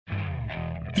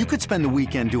You could spend the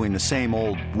weekend doing the same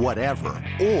old whatever,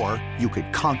 or you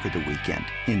could conquer the weekend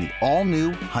in the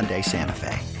all-new Hyundai Santa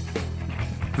Fe.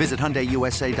 Visit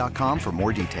HyundaiUSA.com for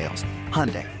more details.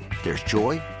 Hyundai, there's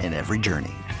joy in every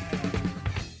journey.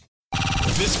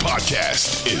 This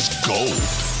podcast is gold.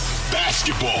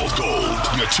 Basketball gold.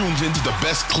 You're tuned into the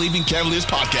best Cleveland Cavaliers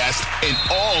podcast in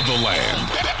all the land.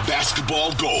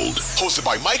 Basketball gold. Hosted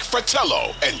by Mike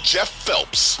Fratello and Jeff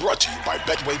Phelps. Brought to you by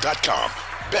Betway.com.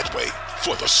 Betway,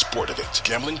 for the sport of it.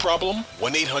 Gambling problem?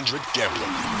 1-800-GAMBLER.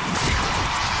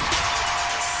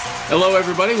 Hello,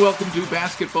 everybody. Welcome to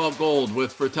Basketball Gold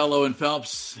with Fratello and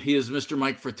Phelps. He is Mr.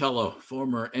 Mike Fratello,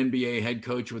 former NBA head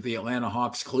coach with the Atlanta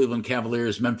Hawks, Cleveland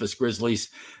Cavaliers, Memphis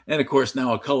Grizzlies, and, of course,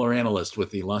 now a color analyst with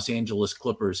the Los Angeles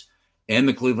Clippers and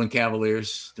the Cleveland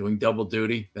Cavaliers, doing double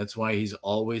duty. That's why he's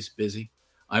always busy.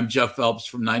 I'm Jeff Phelps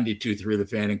from 92.3 The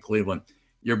Fan in Cleveland.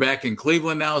 You're back in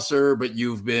Cleveland now, sir, but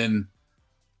you've been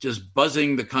just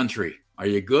buzzing the country. Are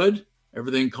you good?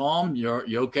 Everything calm? You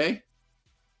okay?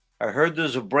 I heard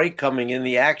there's a break coming in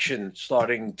the action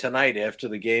starting tonight after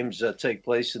the games that take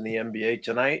place in the NBA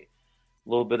tonight. A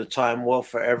little bit of time off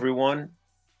for everyone.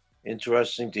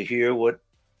 Interesting to hear what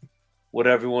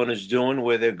everyone is doing,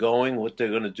 where they're going, what they're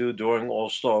going to do during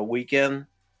All-Star Weekend,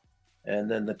 and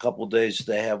then the couple days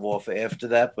they have off after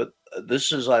that. But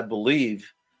this is, I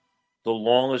believe, the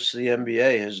longest the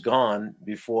NBA has gone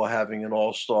before having an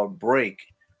All-Star break.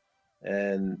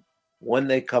 And when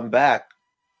they come back,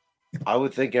 I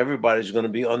would think everybody's going to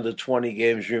be under 20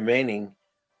 games remaining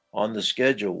on the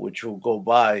schedule, which will go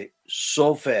by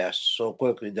so fast, so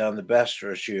quickly down the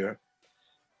stretch here.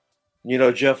 You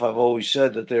know, Jeff, I've always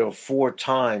said that there are 4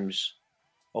 times,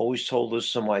 always told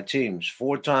this to my teams,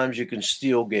 4 times you can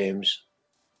steal games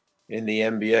in the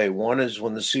NBA. One is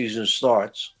when the season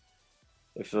starts.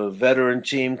 If a veteran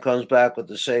team comes back with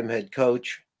the same head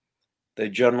coach, they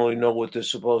generally know what they're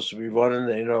supposed to be running.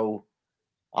 They know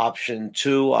option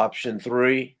 2, option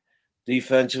 3.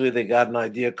 Defensively, they got an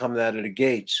idea coming out of the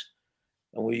gates.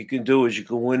 And what you can do is you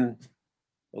can win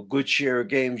a good share of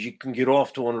games. You can get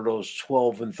off to one of those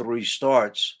 12-3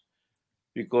 starts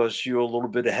because you're a little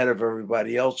bit ahead of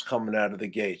everybody else coming out of the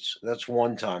gates. That's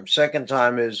one time. Second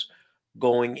time is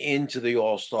going into the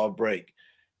All-Star break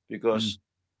because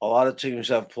a lot of teams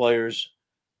have players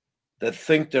that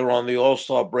think they're on the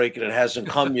All-Star break and it hasn't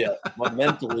come yet. But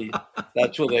mentally,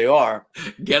 that's where they are.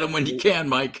 Get them when you can,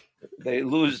 Mike. They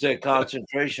lose their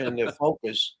concentration and their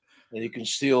focus, and you can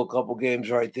steal a couple games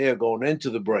right there going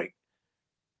into the break.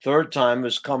 Third time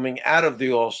is coming out of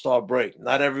the All-Star break.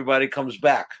 Not everybody comes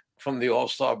back from the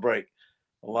All-Star break.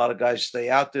 A lot of guys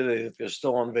stay out there. They're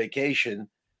still on vacation.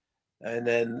 And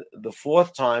then the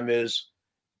fourth time is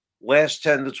last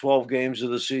 10 to 12 games of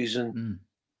the season.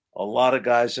 A lot of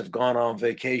guys have gone on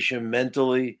vacation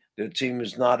mentally. Their team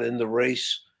is not in the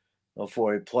race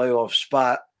for a playoff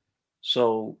spot,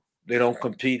 so they don't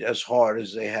compete as hard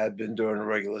as they had been during the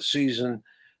regular season,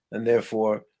 and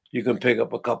therefore you can pick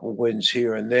up a couple wins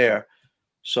here and there.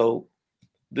 So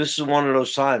this is one of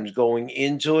those times going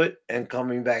into it and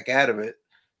coming back out of it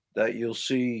that you'll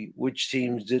see which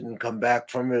teams didn't come back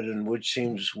from it and which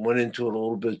teams went into it a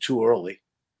little bit too early.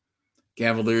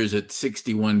 Cavaliers at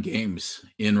 61 games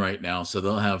in right now, so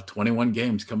they'll have 21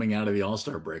 games coming out of the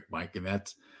All-Star break, Mike, and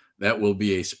that will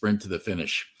be a sprint to the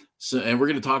finish. So, and we're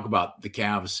going to talk about the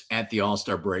Cavs at the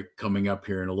All-Star break coming up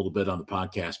here in a little bit on the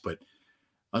podcast, but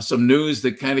some news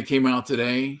that kind of came out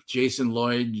today. Jason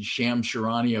Lloyd, Shams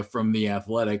Charania from The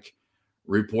Athletic,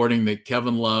 reporting that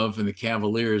Kevin Love and the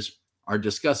Cavaliers are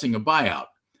discussing a buyout.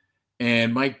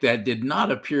 And, Mike, that did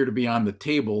not appear to be on the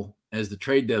table as the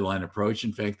trade deadline approached.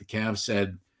 In fact, the Cavs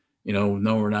said, no,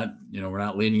 we're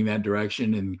not leaning that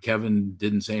direction. And Kevin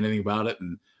didn't say anything about it.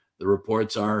 And the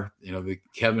reports are, that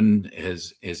Kevin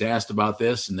has asked about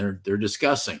this and they're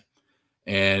discussing.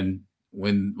 And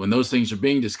when those things are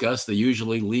being discussed, they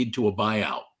usually lead to a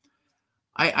buyout.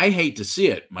 I hate to see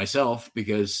it myself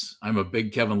because I'm a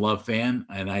big Kevin Love fan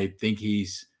and I think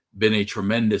he's been a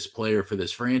tremendous player for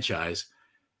this franchise,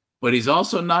 but he's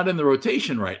also not in the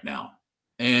rotation right now.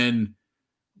 And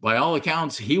by all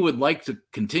accounts, he would like to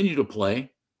continue to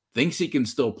play, thinks he can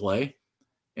still play.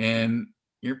 And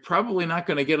you're probably not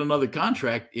going to get another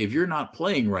contract if you're not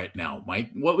playing right now. Mike,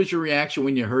 what was your reaction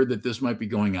when you heard that this might be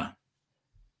going on?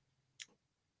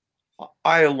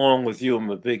 I, along with you, am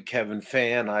a big Kevin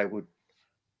fan. I would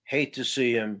hate to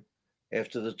see him,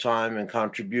 after the time and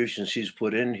contributions he's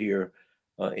put in here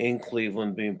in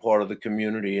Cleveland, being part of the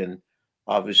community and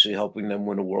obviously helping them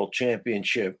win a world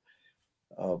championship.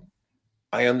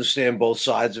 I understand both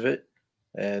sides of it,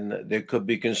 and there could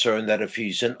be concern that if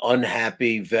he's an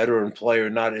unhappy veteran player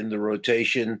not in the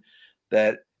rotation,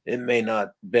 that it may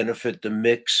not benefit the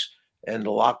mix and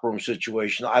the locker room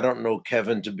situation. I don't know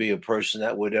Kevin to be a person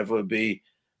that would ever be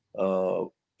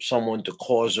someone to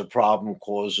cause a problem,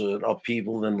 cause an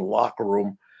upheaval in the locker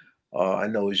room. I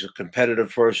know he's a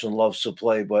competitive person, loves to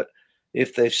play, but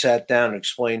if they've sat down and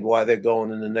explained why they're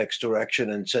going in the next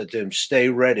direction and said to him, "Stay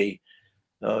ready,"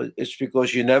 it's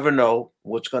because you never know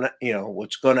what's gonna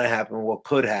happen, what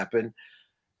could happen.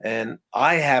 And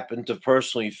I happen to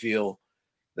personally feel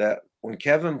that when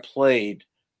Kevin played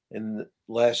in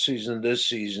last season, this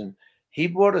season, he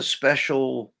brought a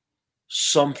special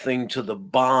something to the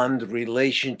bond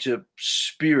relationship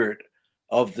spirit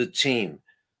of the team.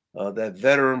 That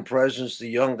veteran presence, the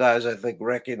young guys, I think,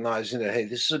 recognizing that, hey,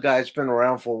 this is a guy that's been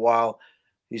around for a while.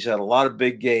 He's had a lot of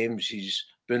big games. He's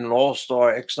been an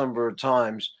all-star X number of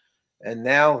times. And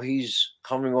now he's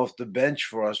coming off the bench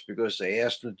for us because they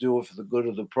asked him to do it for the good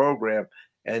of the program.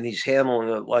 And he's handling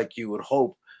it like you would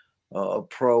hope a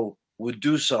pro would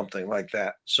do something like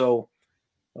that. So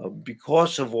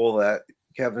because of all that,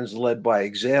 Kevin's led by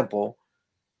example.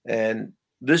 And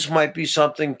this might be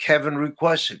something Kevin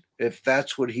requested. If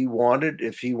that's what he wanted,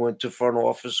 if he went to front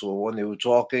office or when they were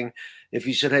talking, if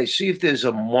he said, hey, see if there's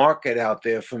a market out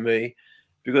there for me,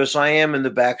 because I am in the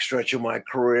backstretch of my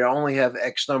career. I only have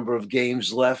X number of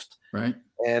games left. Right.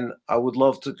 And I would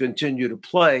love to continue to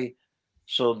play.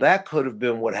 So that could have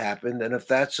been what happened. And if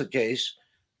that's the case,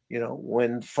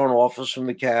 when front office from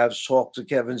the Cavs talked to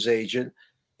Kevin's agent,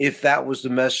 if that was the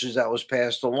message that was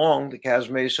passed along, the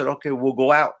Cavs may have said, okay, we'll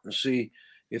go out and see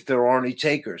if there are any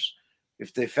takers.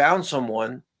 If they found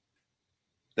someone,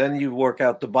 then you work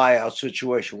out the buyout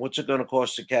situation. What's it going to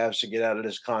cost the Cavs to get out of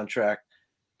this contract?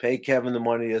 Pay Kevin the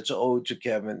money that's owed to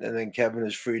Kevin, and then Kevin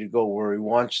is free to go where he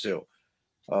wants to.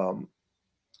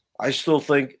 I still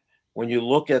think when you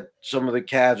look at some of the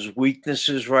Cavs'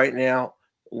 weaknesses right now,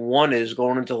 one is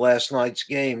going into last night's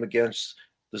game against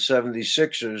the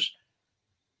 76ers.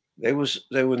 They were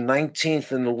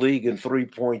 19th in the league in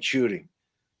three-point shooting.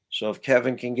 So if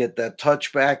Kevin can get that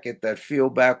touch back, get that feel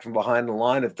back from behind the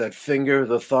line, if that finger,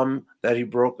 the thumb that he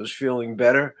broke is feeling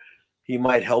better, he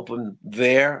might help him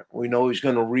there. We know he's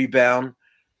going to rebound,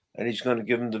 and he's going to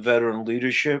give him the veteran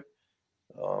leadership.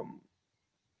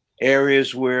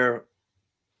 Areas where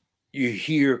you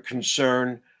hear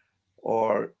concern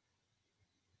or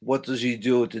what does he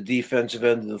do at the defensive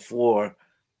end of the floor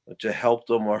to help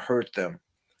them or hurt them?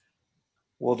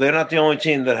 Well, they're not the only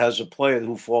team that has a player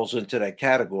who falls into that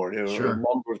category. There are a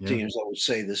number of teams that would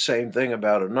say the same thing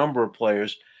about a number of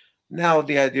players. Now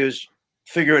the idea is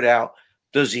figure it out.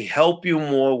 Does he help you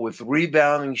more with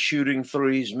rebounding, shooting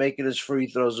threes, making his free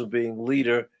throws, and being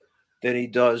leader than he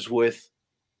does with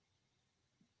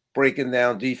breaking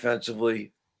down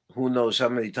defensively? Who knows how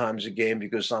many times a game,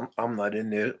 because I'm not in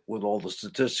there with all the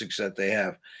statistics that they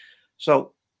have.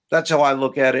 So that's how I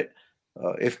look at it.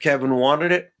 If Kevin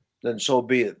wanted it, then so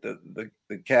be it. The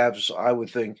Cavs, I would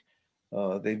think,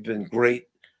 they've been great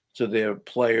to their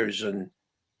players, and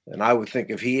I would think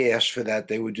if he asked for that,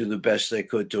 they would do the best they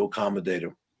could to accommodate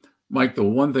him. Mike, the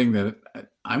one thing that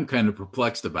I'm kind of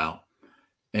perplexed about,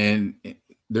 and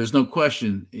there's no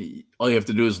question, all you have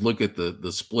to do is look at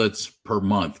the splits per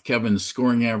month. Kevin's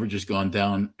scoring average has gone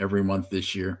down every month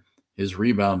this year. His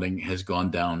rebounding has gone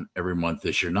down every month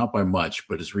this year, not by much,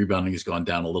 but his rebounding has gone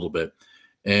down a little bit.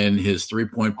 And his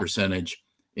three-point percentage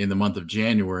in the month of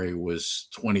January was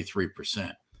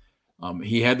 23%.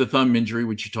 He had the thumb injury,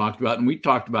 which you talked about, and we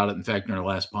talked about it, in fact, in our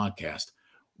last podcast.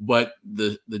 But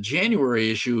the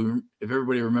January issue, if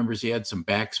everybody remembers, he had some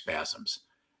back spasms.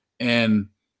 And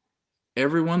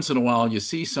every once in a while, you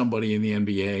see somebody in the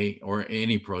NBA or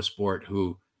any pro sport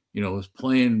who, is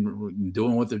playing,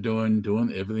 doing what they're doing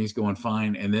everything's going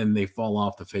fine, and then they fall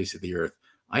off the face of the earth.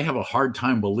 I have a hard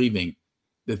time believing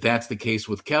that that's the case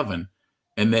with Kevin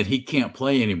and that he can't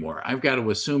play anymore. I've got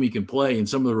to assume he can play. And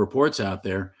some of the reports out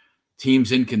there,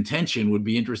 teams in contention would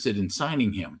be interested in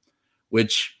signing him,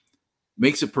 which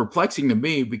makes it perplexing to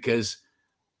me because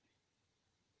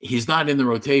he's not in the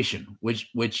rotation,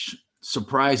 which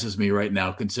surprises me right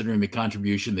now, considering the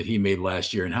contribution that he made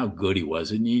last year and how good he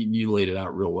was. And you laid it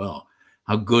out real well,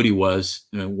 how good he was,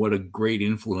 what a great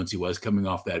influence he was coming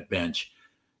off that bench.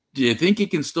 Do you think he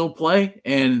can still play?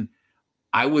 And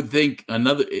I would think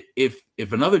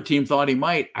if another team thought he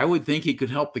might, I would think he could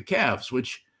help the Cavs,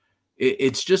 which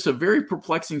it's just a very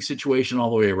perplexing situation all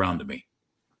the way around to me.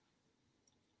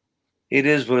 It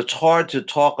is, but it's hard to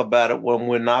talk about it when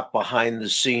we're not behind the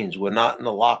scenes. We're not in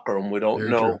the locker room. We don't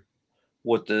know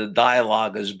what the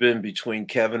dialogue has been between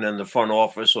Kevin and the front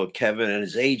office, or Kevin and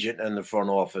his agent and the front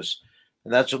office.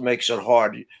 And that's what makes it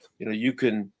hard. You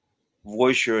can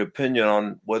voice your opinion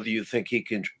on whether you think he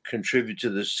can contribute to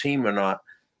this team or not.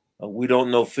 We don't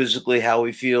know physically how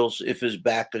he feels, if his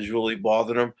back is really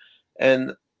bothering him.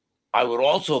 And I would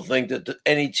also think that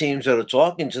any teams that are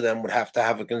talking to them would have to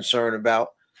have a concern about,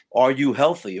 are you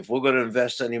healthy? If we're going to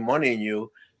invest any money in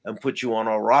you and put you on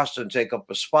our roster and take up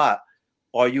a spot,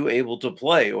 are you able to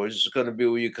play? Or is it going to be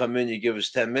where you come in, you give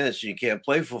us 10 minutes, and you can't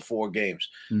play for 4 games?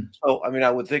 So, I mean,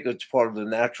 I would think it's part of the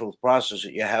natural process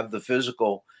that you have the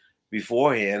physical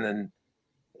beforehand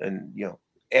and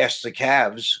ask the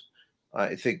Cavs.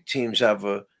 I think teams have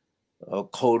a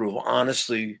code of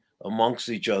honesty amongst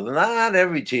each other. Not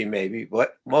every team, maybe,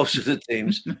 but most of the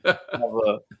teams have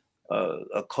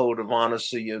a code of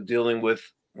honesty you're dealing with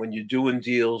when you're doing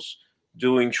deals,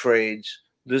 doing trades,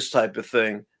 this type of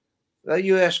thing.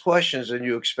 You ask questions and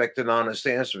you expect an honest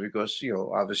answer because,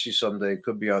 obviously someday it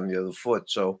could be on the other foot.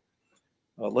 So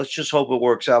let's just hope it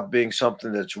works out being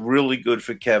something that's really good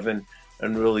for Kevin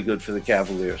and really good for the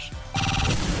Cavaliers.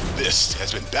 This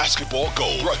has been Basketball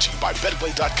Gold, brought to you by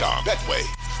Betway.com. Betway,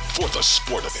 for the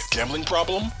sport of it. Gambling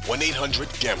problem?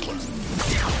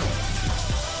 1-800-GAMBLER.